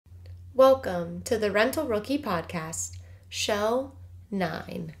Welcome to the Rental Rookie Podcast, Show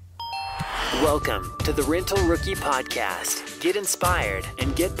 9. Welcome to the Rental Rookie Podcast. Get inspired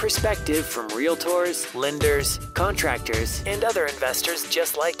and get perspective from realtors, lenders, contractors, and other investors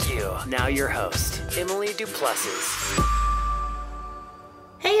just like you. Now your host, Emily Duplessis.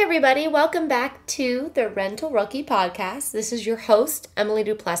 Hey everybody, welcome back to the Rental Rookie Podcast. This is your host, Emily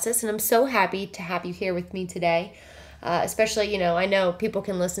Duplessis, and I'm so happy to have you here with me today. Especially, I know people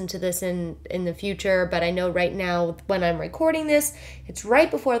can listen to this in the future, but I know right now when I'm recording this, it's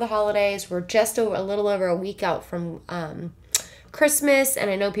right before the holidays. We're just a little over a week out from Christmas, and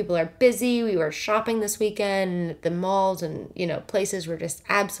I know people are busy. We were shopping this weekend. The malls and, places were just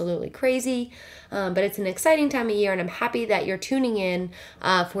absolutely crazy. But it's an exciting time of year, and I'm happy that you're tuning in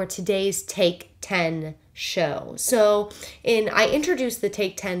for today's Take 10 show. So I introduced the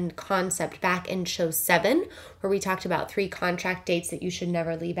Take 10 concept back in show 7, where we talked about 3 contract dates that you should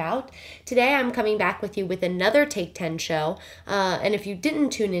never leave out. Today I'm coming back with you with another Take 10 show. And if you didn't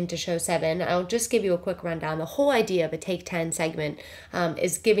tune into show 7, I'll just give you a quick rundown. The whole idea of a Take 10 segment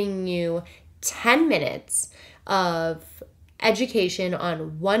is giving you 10 minutes of education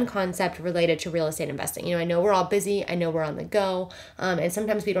on one concept related to real estate investing. I know we're all busy. I know we're on the go. And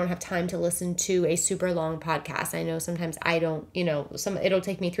sometimes we don't have time to listen to a super long podcast. I know sometimes I don't, it'll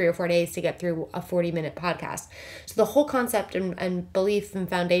take me 3 or 4 days to get through a 40-minute podcast. So the whole concept and belief and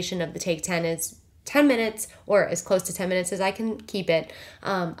foundation of the Take 10 is 10 minutes, or as close to 10 minutes as I can keep it,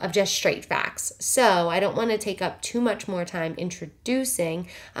 of just straight facts. So I don't want to take up too much more time introducing.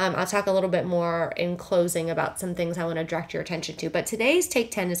 I'll talk a little bit more in closing about some things I want to direct your attention to. But today's Take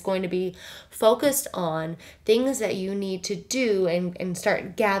 10 is going to be focused on things that you need to do and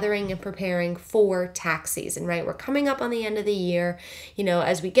start gathering and preparing for tax season, right? We're coming up on the end of the year,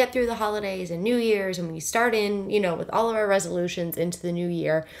 as we get through the holidays and New Year's, and we start in, with all of our resolutions into the new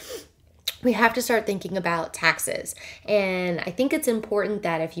year. We have to start thinking about taxes. And I think it's important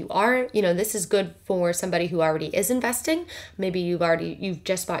that if you are, this is good for somebody who already is investing. Maybe you've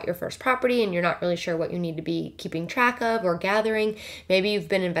just bought your first property and you're not really sure what you need to be keeping track of or gathering. Maybe you've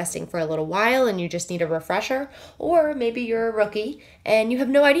been investing for a little while and you just need a refresher. Or maybe you're a rookie and you have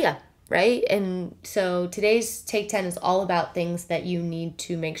no idea. Right? And so today's Take 10 is all about things that you need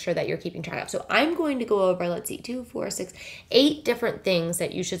to make sure that you're keeping track of. So I'm going to go over, 8 different things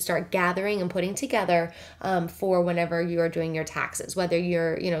that you should start gathering and putting together for whenever you are doing your taxes, whether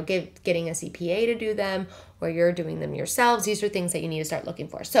you're, getting a CPA to do them or you're doing them yourselves. These are things that you need to start looking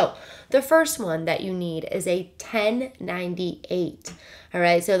for. So the first one that you need is a 1098. All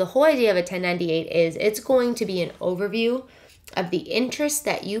right. So the whole idea of a 1098 is it's going to be an overview of the interest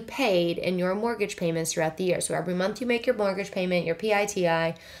that you paid in your mortgage payments throughout the year. So every month you make your mortgage payment, your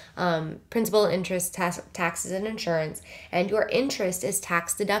PITI, principal, interest, taxes, and insurance, and your interest is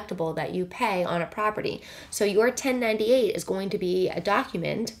tax deductible that you pay on a property. So your 1098 is going to be a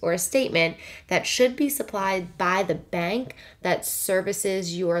document or a statement that should be supplied by the bank that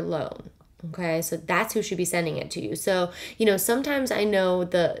services your loan. Okay, so that's who should be sending it to you. So, sometimes I know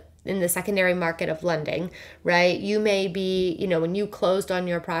in the secondary market of lending, right? You may be, when you closed on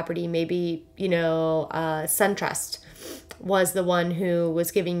your property, maybe, SunTrust was the one who was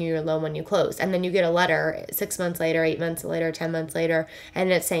giving you your loan when you closed. And then you get a letter 6 months later, 8 months later, 10 months later,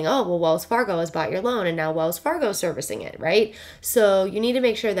 and it's saying, oh, well, Wells Fargo has bought your loan and now Wells Fargo is servicing it, right? So you need to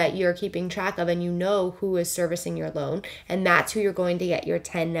make sure that you're keeping track of and you know who is servicing your loan, and that's who you're going to get your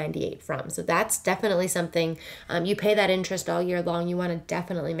 1098 from. So that's definitely something, you pay that interest all year long. You want to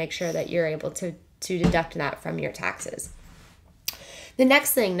definitely make sure that you're able to deduct that from your taxes. The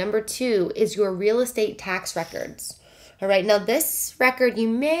next thing, number 2, is your real estate tax records. All right, now this record, you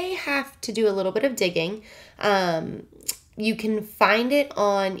may have to do a little bit of digging. You can find it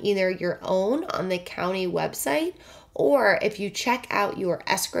on either your own on the county website, or if you check out your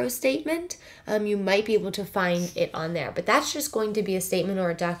escrow statement, you might be able to find it on there. But that's just going to be a statement or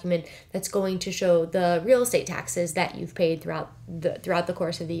a document that's going to show the real estate taxes that you've paid throughout the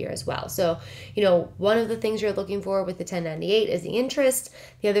course of the year as well. So, one of the things you're looking for with the 1098 is the interest.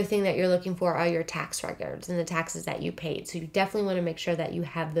 The other thing that you're looking for are your tax records and the taxes that you paid. So you definitely want to make sure that you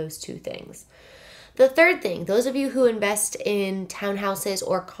have those 2 things. The third thing, those of you who invest in townhouses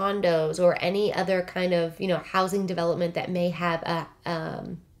or condos or any other kind of, housing development that may have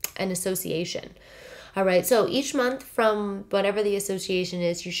an association. All right, so each month from whatever the association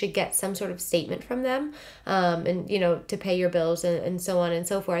is, you should get some sort of statement from them, and, to pay your bills and so on and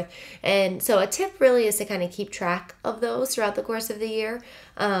so forth. And so a tip really is to kind of keep track of those throughout the course of the year.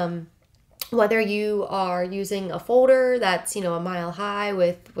 Whether you are using a folder that's, a mile high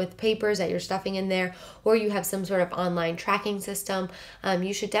with papers that you're stuffing in there, or you have some sort of online tracking system,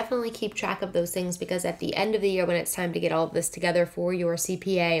 you should definitely keep track of those things, because at the end of the year, when it's time to get all of this together for your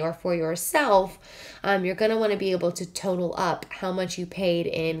CPA or for yourself, you're going to want to be able to total up how much you paid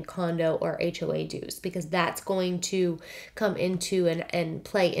in condo or HOA dues, because that's going to come into and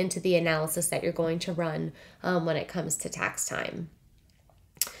play into the analysis that you're going to run when it comes to tax time.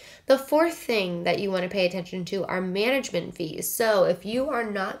 The fourth thing that you want to pay attention to are management fees. So if you are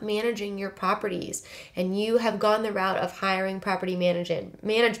not managing your properties and you have gone the route of hiring property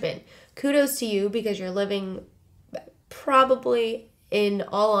management, kudos to you, because you're living probably, in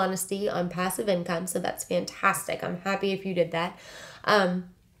all honesty, on passive income. So that's fantastic. I'm happy if you did that.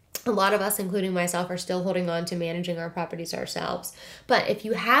 A lot of us, including myself, are still holding on to managing our properties ourselves. But if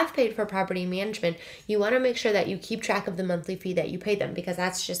you have paid for property management, you want to make sure that you keep track of the monthly fee that you pay them, because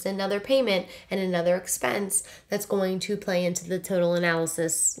that's just another payment and another expense that's going to play into the total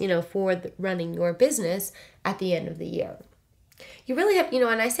analysis, for running your business at the end of the year. You really have,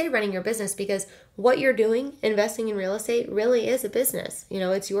 and I say running your business because what you're doing, investing in real estate, really is a business.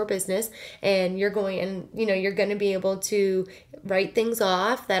 It's your business, and you're going to be able to write things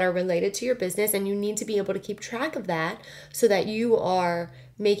off that are related to your business, and you need to be able to keep track of that so that you are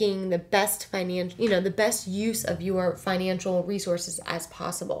making the best the best use of your financial resources as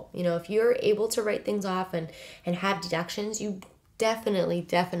possible. If you're able to write things off and have deductions, you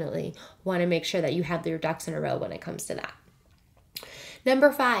definitely want to make sure that you have your ducks in a row when it comes to that.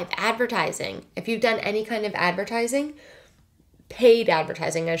 Number 5, advertising. If you've done any kind of advertising, paid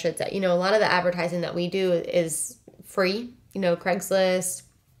advertising, I should say. A lot of the advertising that we do is free, Craigslist,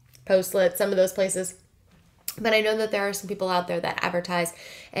 Postlet, some of those places. But I know that there are some people out there that advertise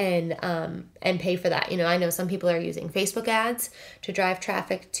and pay for that. I know some people are using Facebook ads to drive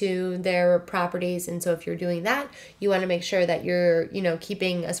traffic to their properties. And so if you're doing that, you want to make sure that you're,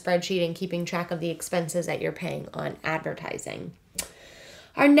 keeping a spreadsheet and keeping track of the expenses that you're paying on advertising.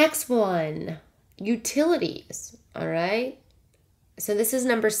 Our next one, utilities. All right. So this is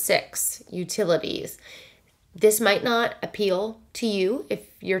number 6, utilities. This might not appeal to you if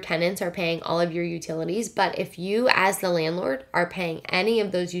your tenants are paying all of your utilities, but if you as the landlord are paying any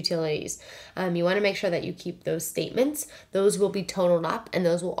of those utilities, you want to make sure that you keep those statements. Those will be totaled up, and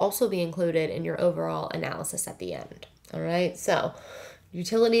those will also be included in your overall analysis at the end. All right, so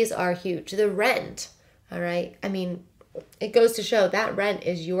utilities are huge. The rent, all right, it goes to show that rent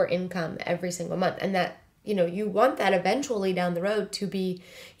is your income every single month, and that you want that eventually down the road to be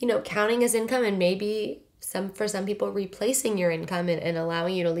counting as income, and maybe for some people replacing your income and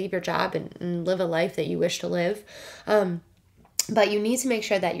allowing you to leave your job and live a life that you wish to live. But you need to make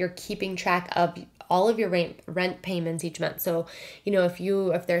sure that you're keeping track of all of your rent payments each month. So,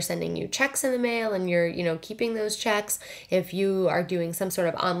 if they're sending you checks in the mail and you're, keeping those checks, if you are doing some sort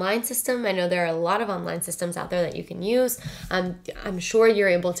of online system, I know there are a lot of online systems out there that you can use. I'm sure you're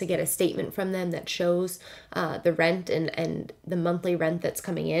able to get a statement from them that shows the rent and the monthly rent that's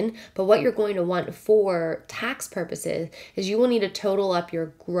coming in. But what you're going to want for tax purposes is you will need to total up your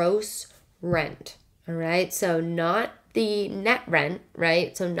gross rent. All right. So not the net rent,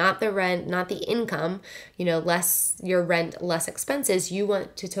 right? So not the rent, not the income, less your rent, less expenses. You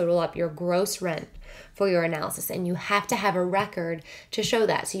want to total up your gross rent for your analysis, and you have to have a record to show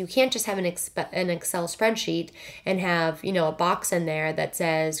that. So you can't just have an Excel spreadsheet and have, a box in there that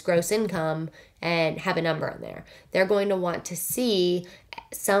says gross income and have a number in there. They're going to want to see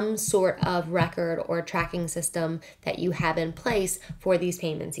some sort of record or tracking system that you have in place for these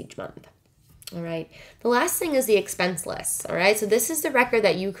payments each month. All right. The last thing is the expense list. All right. So this is the record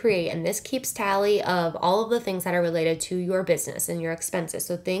that you create, and this keeps tally of all of the things that are related to your business and your expenses.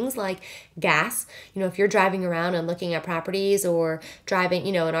 So things like gas, if you're driving around and looking at properties, or driving,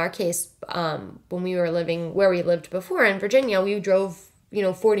 in our case, when we were living where we lived before in Virginia, we drove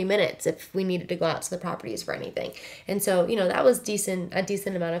 40 minutes if we needed to go out to the properties for anything. And so, that was a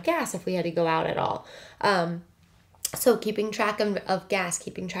decent amount of gas if we had to go out at all. So keeping track of gas,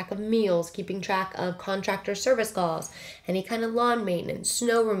 keeping track of meals, keeping track of contractor service calls, any kind of lawn maintenance,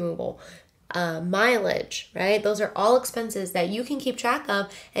 snow removal, mileage, right? Those are all expenses that you can keep track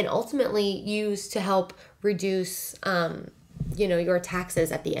of and ultimately use to help reduce your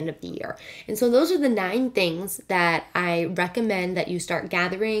taxes at the end of the year. And so those are the 9 things that I recommend that you start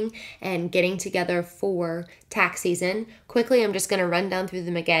gathering and getting together for tax season. Quickly, I'm just going to run down through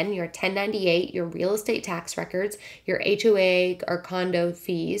them again. Your 1098, your real estate tax records, your HOA or condo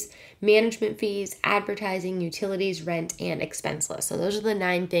fees, management fees, advertising, utilities, rent, and expense list. So those are the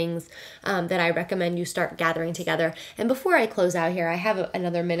 9 things that I recommend you start gathering together. And before I close out here, I have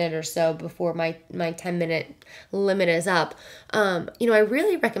another minute or so before my 10-minute limit is up. I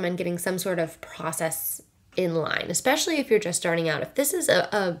really recommend getting some sort of process in line, especially if you're just starting out. If this is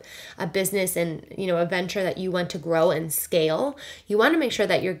a business and, a venture that you want to grow and scale, you want to make sure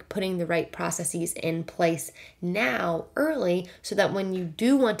that you're putting the right processes in place now, early, so that when you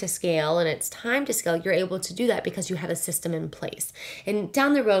do want to scale and it's time to scale, you're able to do that because you have a system in place. And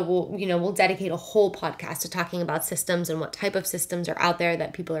down the road, we'll dedicate a whole podcast to talking about systems and what type of systems are out there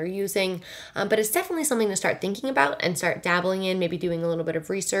that people are using. But it's definitely something to start thinking about and start dabbling in, maybe doing a little bit of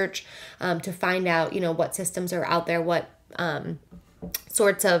research to find out, what systems are out there, what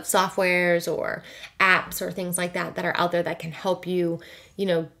sorts of softwares or apps or things like that are out there that can help you,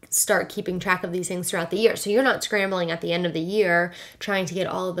 start keeping track of these things throughout the year. So you're not scrambling at the end of the year trying to get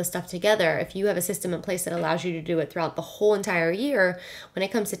all of the stuff together. If you have a system in place that allows you to do it throughout the whole entire year, when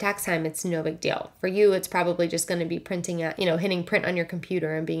it comes to tax time, it's no big deal. For you, it's probably just going to be printing at, hitting print on your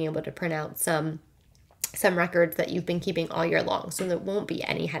computer and being able to print out some records that you've been keeping all year long, so there won't be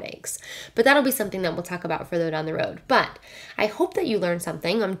any headaches. But that'll be something that we'll talk about further down the road. But I hope that you learned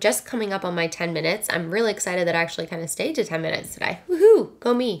something. I'm just coming up on my 10 minutes. I'm really excited that I actually kind of stayed to 10 minutes today. Woohoo!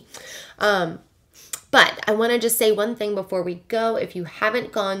 Go me. But I want to just say one thing before we go. If you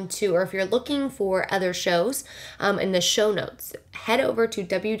haven't gone to, or if you're looking for other shows in the show notes, head over to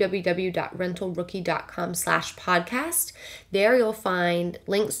www.rentalrookie.com/podcast. There you'll find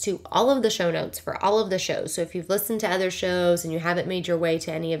links to all of the show notes for all of the shows. So if you've listened to other shows and you haven't made your way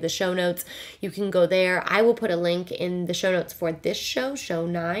to any of the show notes, you can go there. I will put a link in the show notes for this show, show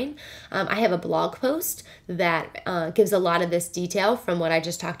 9. I have a blog post that gives a lot of this detail from what I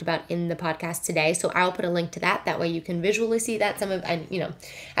just talked about in the podcast today. So I'll put a link to that. That way you can visually see that.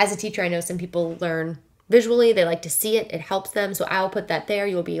 As a teacher, I know some people learn visually. They like to see it. It helps them. So I'll put that there.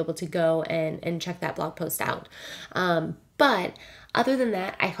 You'll be able to go and check that blog post out. But other than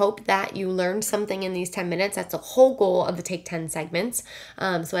that, I hope that you learned something in these 10 minutes. That's the whole goal of the Take 10 segments.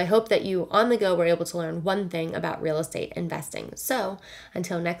 So I hope that you on the go were able to learn one thing about real estate investing. So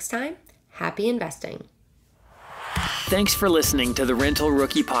until next time, happy investing. Thanks for listening to the Rental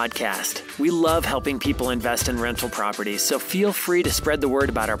Rookie Podcast. We love helping people invest in rental properties, so feel free to spread the word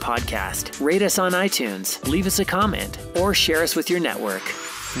about our podcast. Rate us on iTunes, leave us a comment, or share us with your network.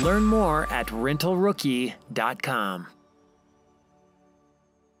 Learn more at rentalrookie.com.